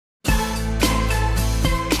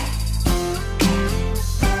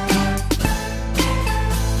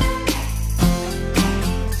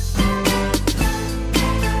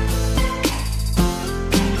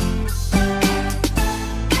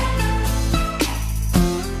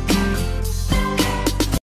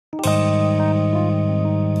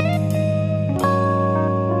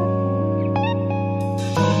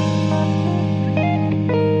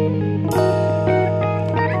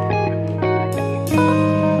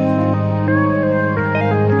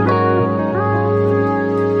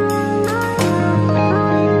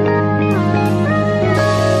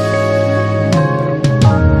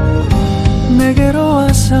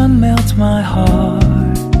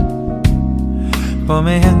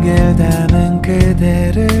봄의 향기를 담은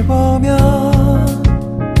그대를 보며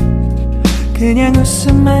그냥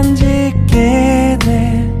웃음만 짓게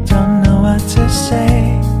돼. Don't know what to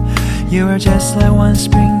say. You were just like one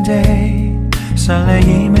spring day.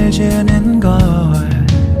 설레임을 주는 걸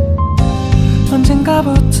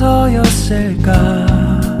언젠가부터였을까.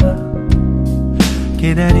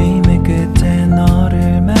 기다림의 끝에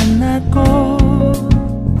너를 만났고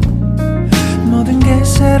모든 게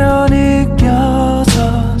새로 느껴져.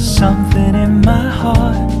 Something in my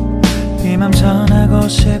heart. 이 맘 전하고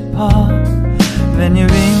싶어. When you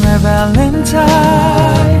ring my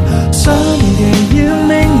valentine. Sunny day you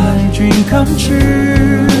make my dream come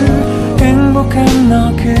true. 행복한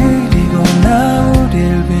너 그리고 나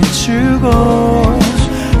우릴 비추고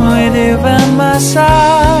With you by my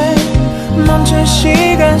side. 멈춘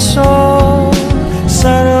시간 속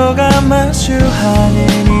서로가 마주하는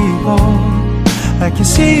이곳 I can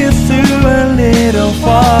see you through a little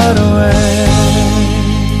far away.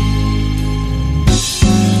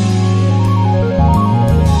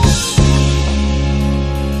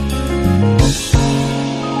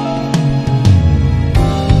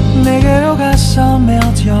 내게로 가서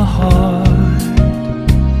melt your heart.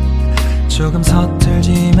 조금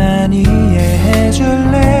서툴지만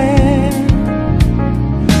이해해줄래.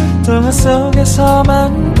 동화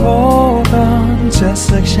속에서만 보던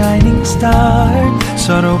Just like shining star.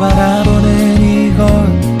 서로 바라보는 이곳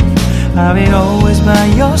I'll be always by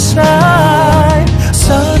your side.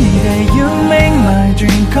 Sunny day you make my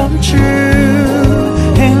dream come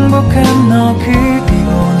true. 행복한 너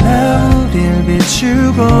그리고 나 우릴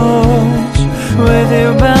비추고 With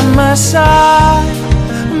you by my side.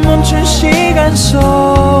 멈춘 시간 속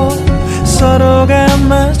서로가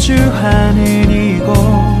마주하는 이곳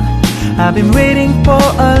I've been waiting for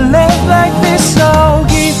a love like this. So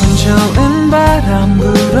기분 좋은 바람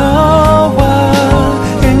불어와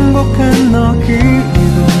행복한 너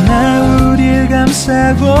그리고 나 우릴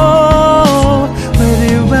감싸고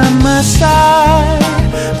With you by my side.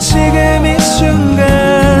 지금 이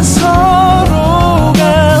순간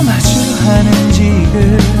서로가 마주하는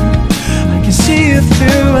지금 I can see you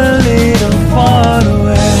through a little far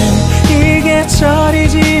away. 이 계절이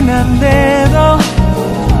지난데도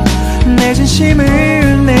내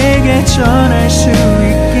진심을 내게 전할 수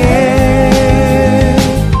있게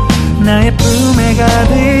나의 품에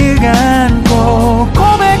가득 안고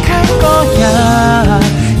고백할 거야.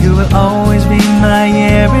 You will always be my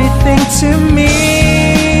everything to me.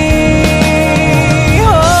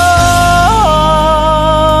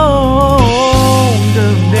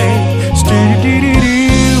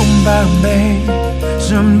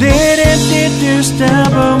 Someday that you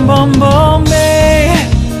stop on Bombay.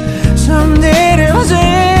 Someday that you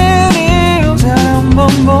stop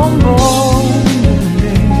on Bombay.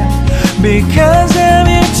 Because I'm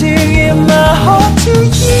here to give my heart to you.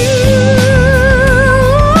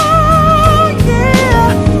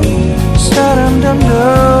 Yeah. Sa-dum dum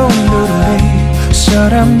dum dum.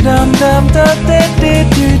 Sa-dum dum dum da da da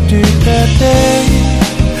da da da.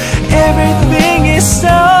 Everything is so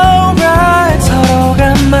right. 서로가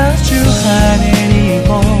마주하는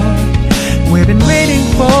이곳 We've been waiting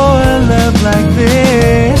for a love like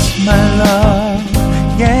this. My love,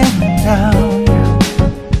 yeah, down.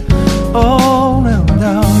 Oh, no,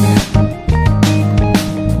 no.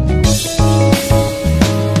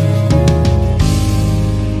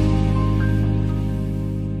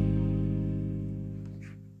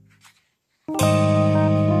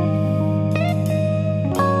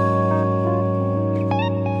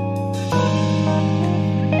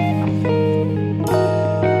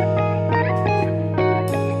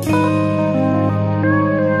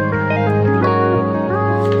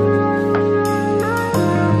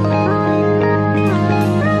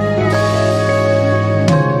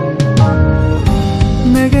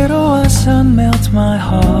 Melt my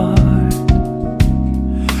heart.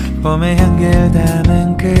 봄의 향기를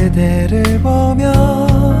담은 그대를 보며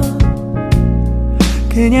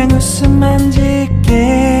그냥 웃음만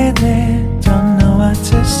짓게 돼. Don't know what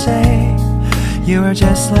to say. You were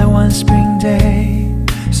just like one spring day.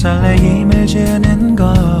 설레임을 주는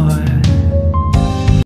걸